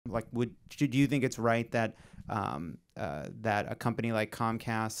Like, do you think it's right that that a company like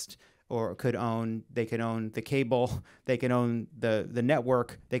Comcast could own the cable, they can own the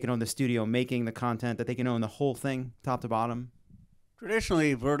network, they can own the studio making the content, that they can own the whole thing top to bottom?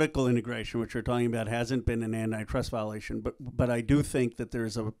 Traditionally, vertical integration, which you're talking about, hasn't been an antitrust violation, but I do think that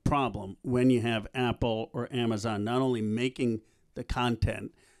there's a problem when you have Apple or Amazon not only making the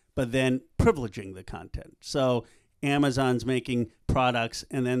content, but then privileging the content. So Amazon's making products,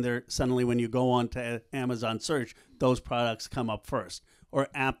 and then they're suddenly, when you go on to Amazon search, those products come up first. Or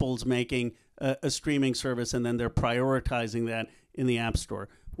Apple's making a streaming service, and then they're prioritizing that in the App Store.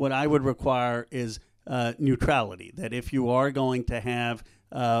 What I would require is neutrality, that if you are going to have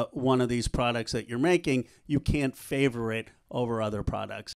one of these products that you're making, you can't favor it over other products.